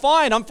saying, "I'm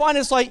fine, I'm fine."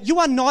 It's like, you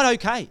are not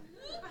okay.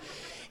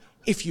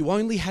 If you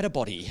only had a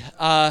body,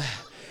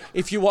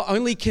 if you were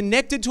only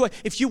connected to it,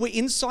 if you were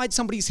inside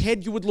somebody's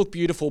head, you would look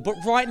beautiful. But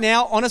right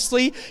now,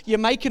 honestly, you're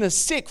making us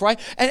sick, right?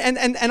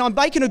 And I'm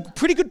making a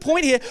pretty good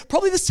point here,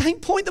 probably the same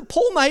point that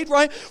Paul made,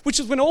 right? Which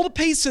is when all the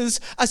pieces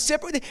are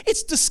separate.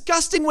 It's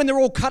disgusting when they're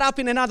all cut up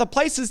in other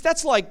places.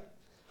 That's like,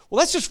 well,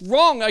 that's just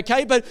wrong,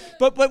 okay? But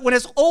when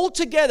it's all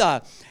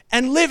together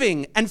and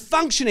living and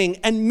functioning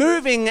and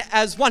moving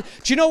as one,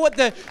 do you know what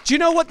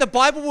the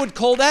Bible would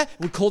call that? It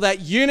would call that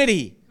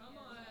unity.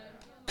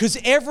 because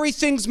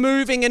everything's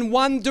moving in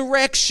one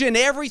direction.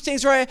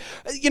 Everything's right.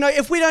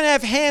 If we don't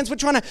have hands, we're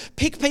trying to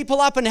pick people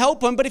up and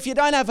help them. But if you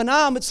don't have an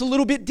arm, it's a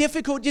little bit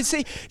difficult. Do you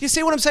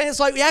see what I'm saying? It's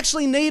like we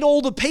actually need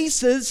all the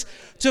pieces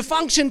to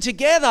function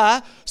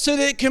together so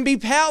that it can be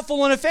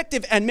powerful and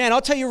effective. And man, I'll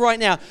tell you right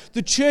now,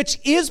 the church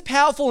is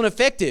powerful and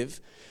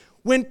effective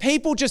when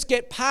people just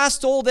get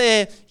past all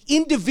their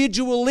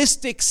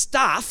individualistic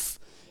stuff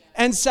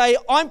and say,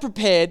 I'm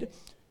prepared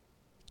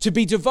to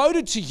be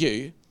devoted to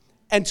you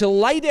and to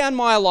lay down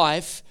my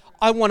life.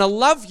 I want to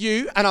love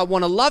you and I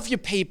want to love your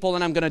people,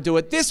 and I'm going to do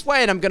it this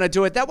way and I'm going to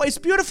do it that way. It's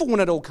beautiful when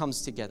it all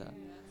comes together.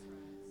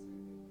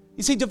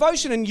 You see,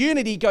 devotion and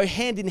unity go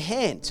hand in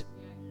hand.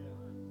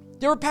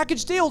 They're a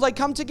package deal. They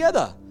come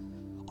together.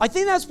 I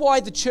think that's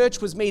why the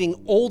church was meeting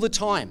all the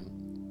time.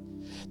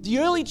 The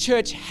early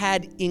church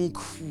had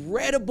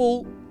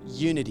incredible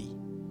unity.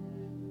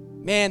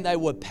 Man, they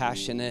were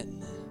passionate.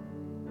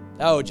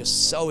 They were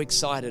just so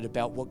excited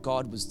about what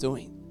God was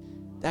doing.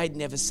 They'd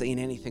never seen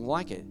anything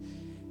like it.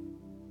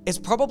 It's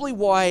probably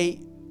why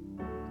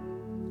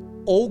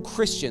all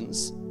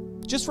Christians,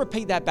 just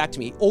repeat that back to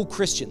me, all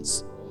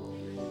Christians.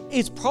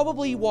 It's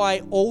probably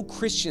why all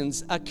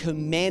Christians are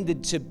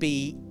commanded to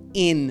be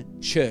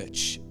in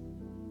church.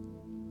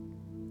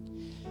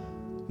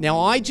 Now,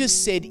 I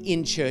just said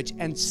in church,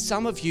 and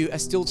some of you are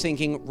still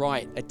thinking,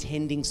 right,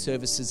 attending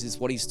services is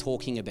what he's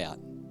talking about.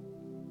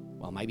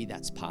 Well, maybe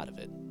that's part of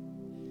it.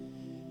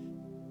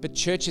 But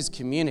church is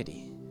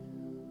community,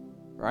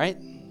 right?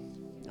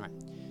 All right.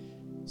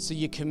 So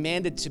you're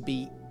commanded to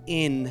be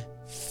in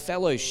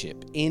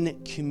fellowship,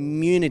 in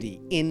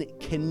community, in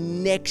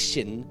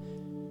connection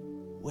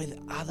with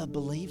other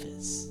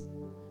believers.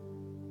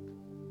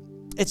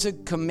 It's a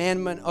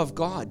commandment of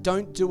God.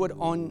 Don't do it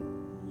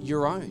on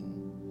your own.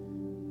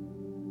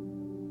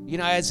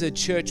 As a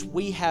church,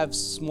 we have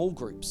small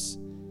groups.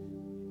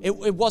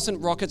 It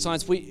wasn't rocket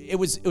science. It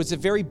was a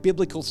very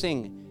biblical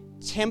thing.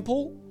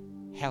 Temple,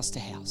 house to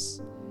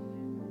house.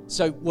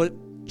 So what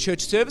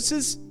church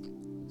services?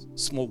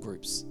 Small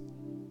groups.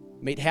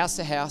 Meet house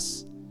to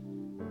house.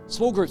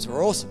 Small groups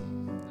are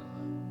awesome.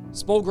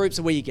 Small groups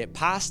are where you get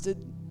pastored.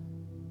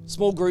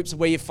 Small groups are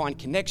where you find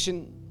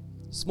connection.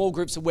 Small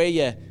groups are where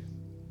you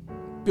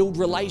build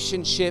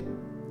relationship.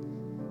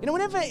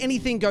 Whenever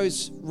anything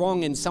goes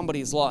wrong in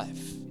somebody's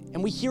life,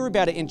 and we hear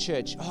about it in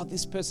church,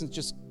 this person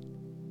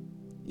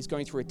is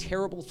going through a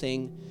terrible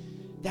thing.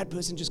 That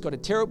person just got a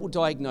terrible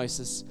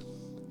diagnosis.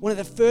 One of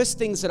the first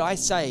things that I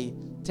say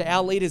to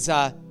our leaders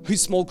are,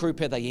 whose small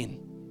group are they in?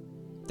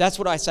 That's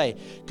what I say.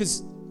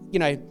 Because,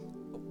 I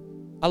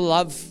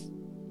love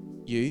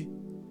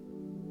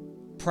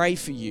you, pray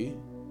for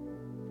you.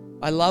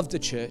 I love the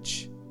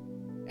church,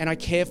 and I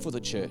care for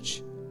the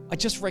church. I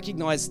just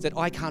recognize that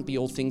I can't be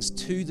all things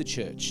to the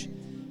church.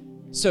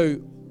 So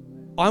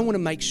I want to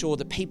make sure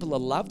that people are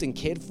loved and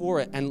cared for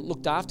and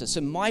looked after. So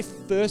my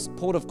first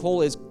port of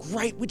call is,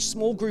 great, which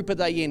small group are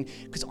they in?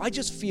 Because I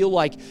just feel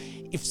like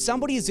if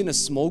somebody is in a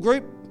small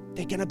group,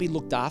 they're going to be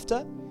looked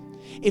after.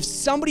 If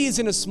somebody is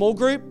in a small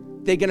group,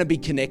 they're going to be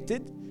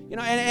connected.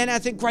 And I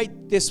think,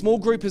 great, their small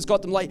group has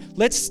got them late.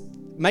 Let's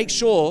make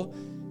sure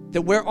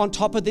that we're on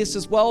top of this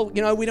as well.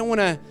 We don't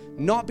want to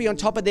not be on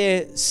top of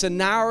their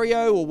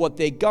scenario or what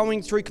they're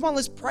going through. Come on,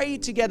 let's pray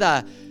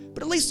together.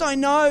 But at least I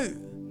know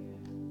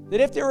that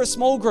if they're a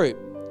small group,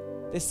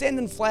 they're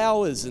sending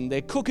flowers and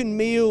they're cooking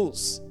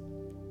meals.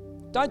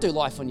 Don't do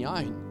life on your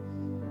own.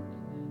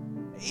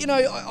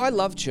 I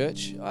love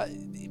church,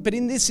 but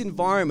in this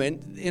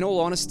environment, in all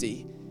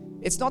honesty,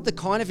 it's not the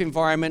kind of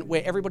environment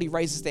where everybody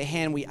raises their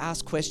hand, we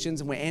ask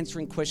questions and we're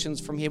answering questions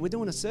from here. We're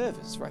doing a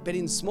service, right? But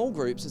in small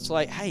groups, it's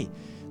like, hey,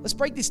 let's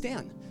break this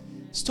down.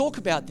 Let's talk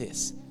about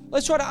this.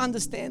 Let's try to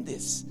understand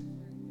this.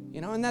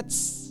 And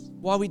that's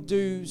why we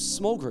do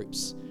small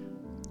groups.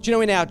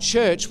 Do in our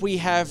church, we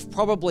have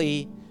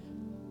probably,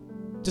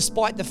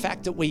 despite the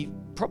fact that we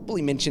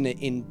probably mention it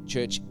in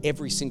church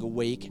every single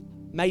week,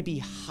 maybe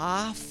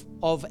half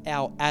of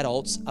our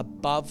adults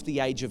above the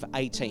age of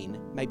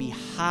 18, maybe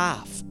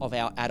half of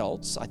our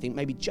adults, I think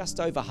maybe just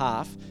over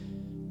half,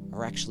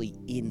 are actually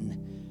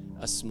in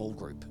a small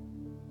group.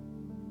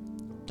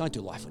 Don't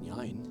do life on your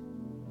own.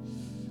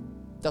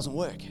 It doesn't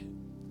work.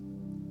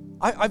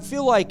 I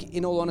feel like,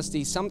 in all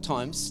honesty,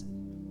 sometimes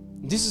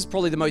this is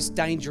probably the most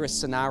dangerous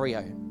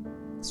scenario.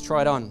 Let's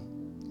try it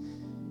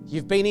on.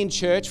 You've been in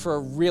church for a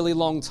really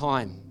long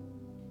time.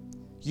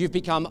 You've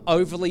become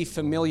overly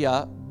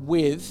familiar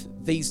with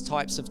these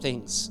types of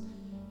things.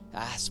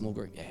 Small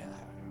group, yeah.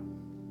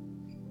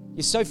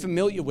 You're so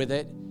familiar with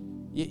it,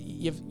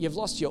 you've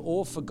lost your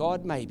awe for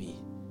God maybe.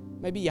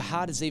 Maybe your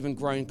heart has even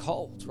grown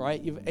cold,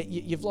 right?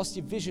 You've lost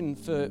your vision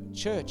for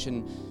church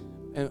and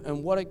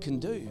what it can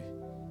do.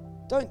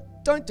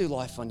 Don't do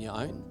life on your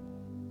own.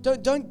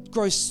 Don't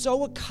grow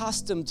so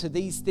accustomed to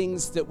these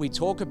things that we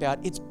talk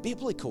about. It's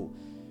biblical.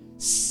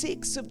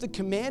 6 of the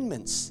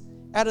commandments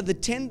out of the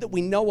 10 that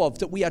we know of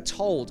that we are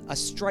told are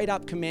straight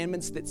up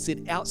commandments that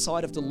sit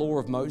outside of the law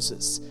of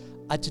Moses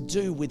are to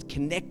do with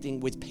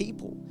connecting with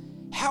people.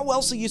 How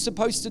else are you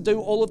supposed to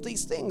do all of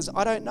these things?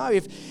 I don't know.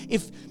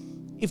 If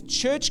if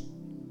church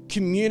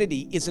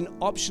community is an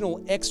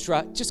optional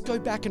extra, just go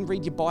back and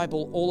read your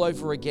Bible all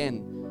over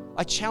again.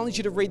 I challenge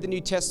you to read the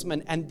New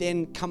Testament and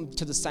then come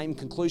to the same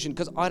conclusion,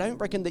 because I don't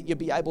reckon that you'll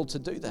be able to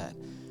do that.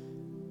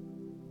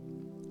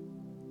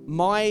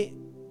 My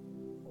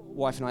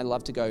wife and I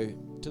love to go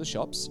to the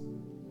shops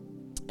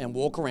and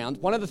walk around.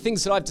 One of the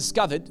things that I've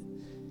discovered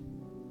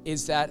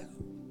is that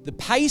the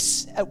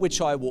pace at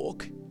which I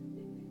walk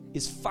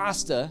is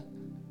faster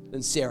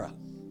than Sarah.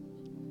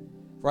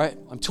 Right?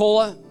 I'm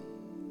taller,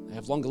 I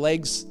have longer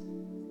legs,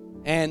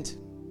 and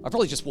I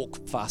probably just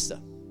walk faster.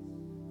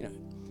 You know.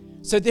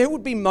 So there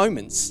would be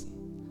moments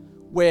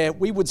where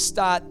we would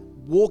start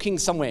walking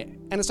somewhere,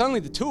 and it's only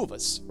the two of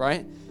us,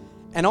 right?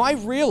 And I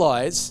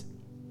realize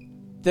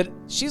that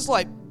she's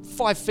like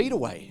 5 feet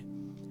away,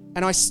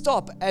 and I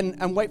stop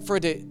and wait for her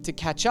to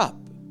catch up.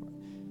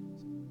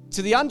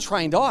 To the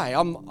untrained eye,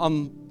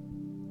 I'm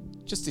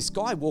just this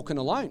guy walking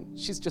alone.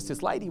 She's just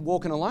this lady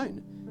walking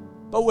alone.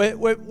 But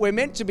we're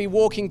meant to be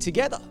walking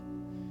together.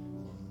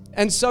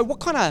 And so what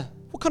kind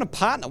of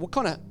partner, what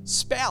kind of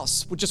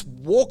spouse would just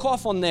walk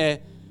off on their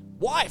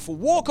wife or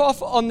walk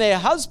off on their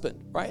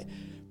husband, right?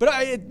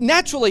 But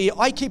naturally,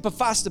 I keep a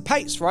faster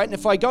pace, right? And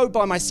if I go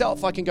by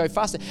myself, I can go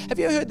faster. Have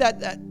you ever heard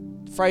that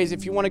phrase,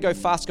 if you want to go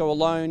fast, go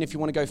alone. If you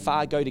want to go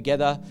far, go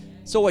together.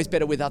 It's always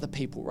better with other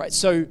people, right?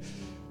 So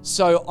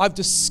I've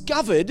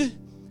discovered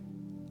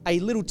a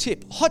little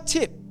tip, hot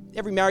tip.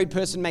 Every married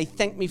person may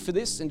thank me for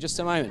this in just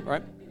a moment,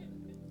 right?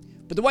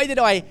 But the way that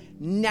I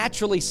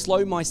naturally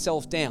slow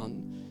myself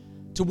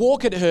down to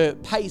walk at her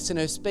pace and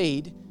her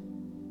speed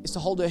is to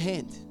hold her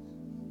hand.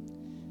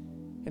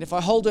 And if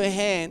I hold her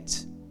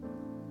hand,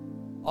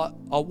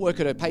 I'll work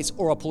at her pace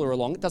or I'll pull her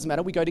along. It doesn't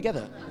matter. We go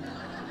together.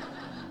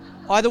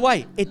 Either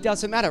way, it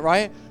doesn't matter,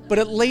 right? But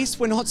at least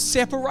we're not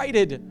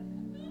separated.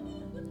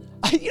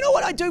 You know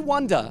what? I do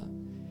wonder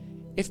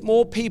if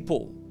more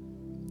people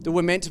that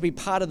were meant to be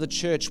part of the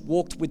church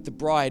walked with the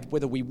bride,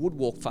 whether we would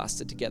walk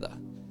faster together.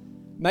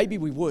 Maybe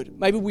we would.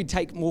 Maybe we'd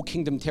take more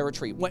kingdom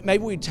territory.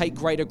 Maybe we'd take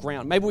greater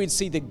ground. Maybe we'd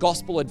see the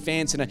gospel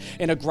advance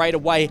in a greater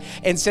way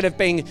instead of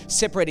being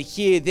separated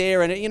here,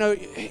 there. And you know,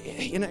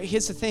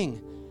 here's the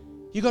thing.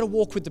 You got to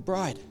walk with the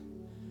bride.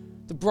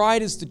 The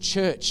bride is the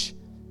church.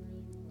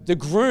 The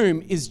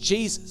groom is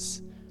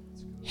Jesus.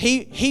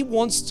 He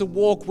wants to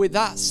walk with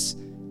us,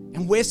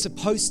 and we're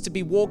supposed to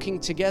be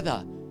walking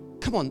together.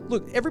 Come on,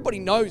 look, everybody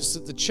knows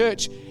that the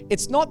church,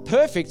 it's not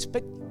perfect,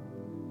 but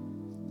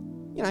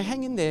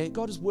hang in there.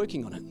 God is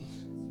working on it.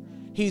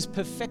 He's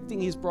perfecting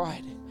his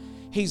bride.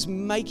 He's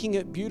making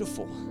it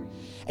beautiful.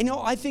 And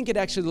I think it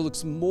actually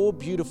looks more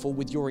beautiful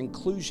with your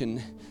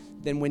inclusion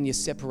than when you're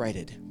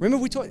separated. Remember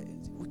we talked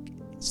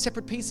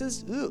separate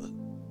pieces? Ugh.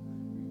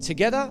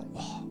 Together,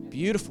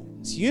 beautiful.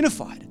 It's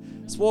unified.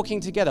 It's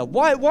walking together.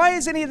 Why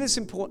is any of this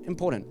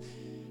important?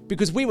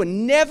 Because we were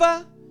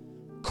never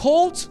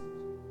called,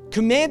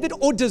 commanded,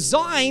 or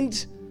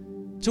designed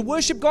to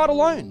worship God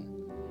alone.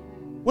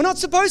 We're not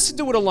supposed to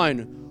do it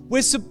alone.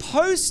 We're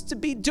supposed to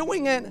be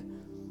doing it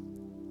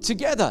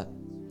together.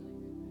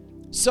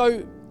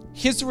 So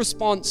here's the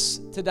response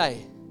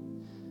today.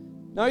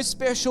 No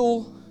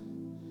special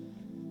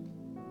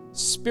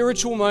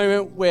spiritual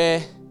moment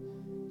where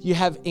you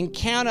have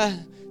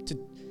encounter to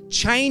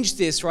change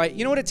this, right?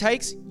 You know what it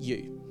takes?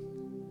 You.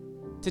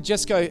 To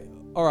just go,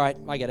 all right,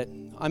 I get it.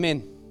 I'm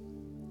in.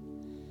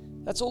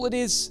 That's all it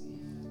is.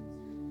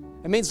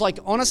 It means,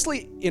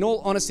 honestly, in all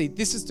honesty,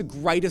 this is the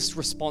greatest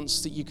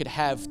response that you could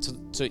have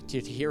to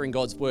hearing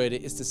God's word,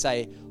 is to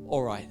say,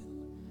 all right,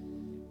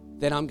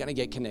 then I'm going to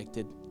get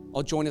connected.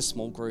 I'll join a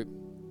small group.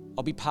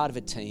 I'll be part of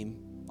a team.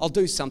 I'll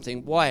do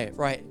something. Why?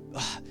 Right?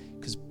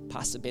 Because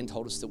Pastor Ben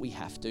told us that we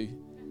have to.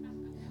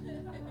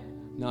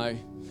 No.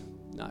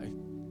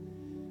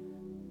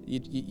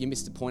 You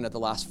missed the point of the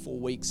last 4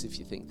 weeks if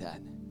you think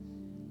that.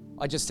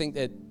 I just think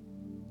that,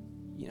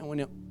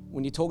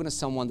 when you're talking to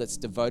someone that's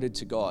devoted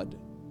to God,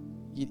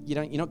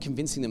 you're not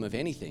convincing them of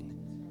anything.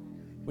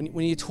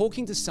 When you're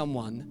talking to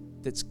someone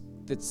that's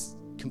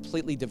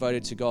completely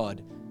devoted to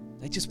God,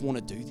 they just want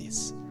to do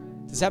this.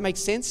 Does that make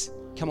sense?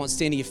 Come on,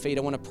 stand to your feet.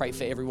 I want to pray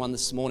for everyone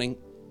this morning.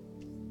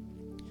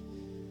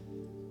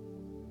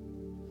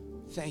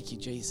 Thank you,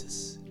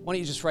 Jesus. Why don't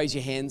you just raise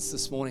your hands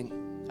this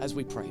morning as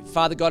we pray.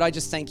 Father God, I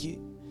just thank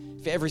you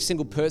for every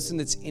single person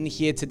that's in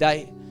here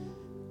today.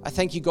 I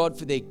thank you, God,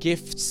 for their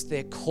gifts,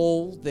 their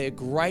call, their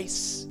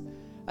grace.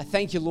 I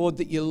thank you, Lord,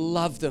 that you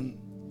love them.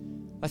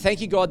 I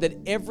thank you, God, that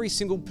every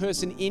single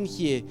person in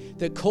here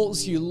that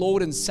calls you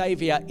Lord and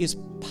Savior is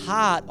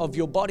part of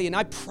your body. And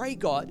I pray,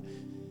 God,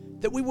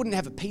 that we wouldn't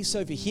have a piece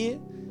over here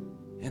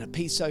and a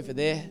piece over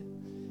there.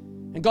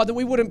 And God, that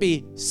we wouldn't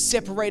be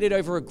separated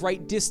over a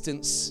great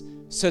distance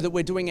so that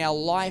we're doing our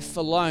life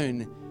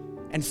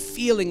alone and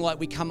feeling like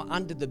we come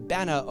under the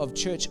banner of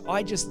church.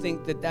 I just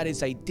think that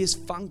is a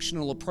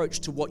dysfunctional approach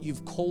to what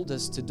you've called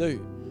us to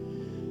do.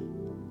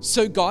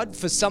 So God,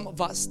 for some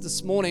of us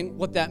this morning,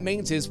 what that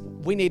means is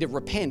we need to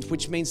repent,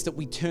 which means that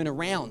we turn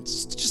around.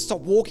 Just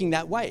stop walking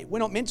that way. We're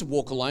not meant to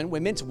walk alone. We're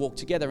meant to walk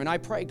together. And I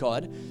pray,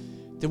 God,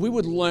 that we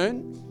would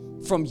learn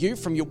from you,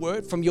 from your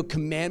word, from your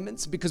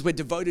commandments, because we're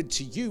devoted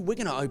to you. We're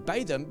going to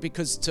obey them,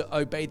 because to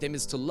obey them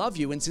is to love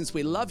you. And since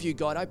we love you,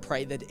 God, I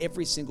pray that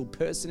every single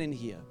person in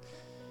here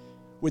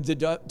would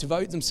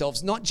devote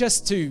themselves not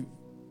just to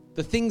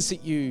the things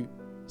that you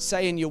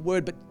say in your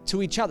word, but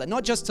to each other.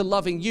 Not just to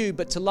loving you,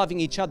 but to loving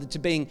each other, to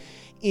being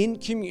in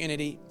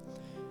community,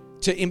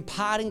 to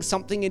imparting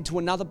something into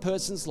another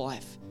person's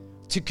life,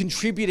 to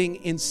contributing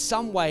in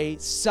some way,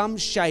 some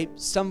shape,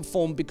 some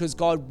form, because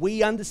God,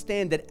 we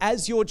understand that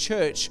as your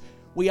church,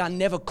 we are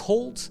never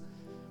called,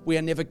 we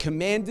are never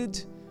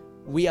commanded,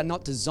 we are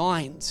not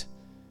designed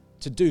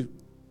to do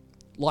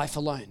life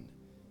alone.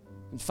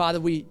 And Father,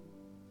 we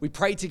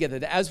pray together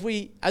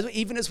that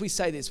even as we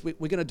say this, we're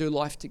going to do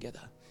life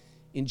together.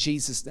 In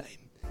Jesus' name,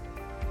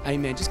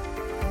 amen.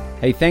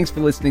 Hey, thanks for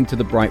listening to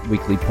the Bright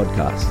Weekly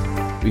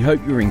podcast. We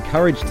hope you were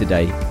encouraged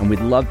today, and we'd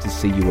love to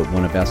see you at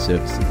one of our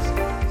services.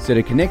 So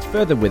to connect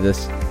further with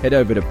us, head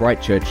over to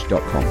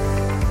brightchurch.com.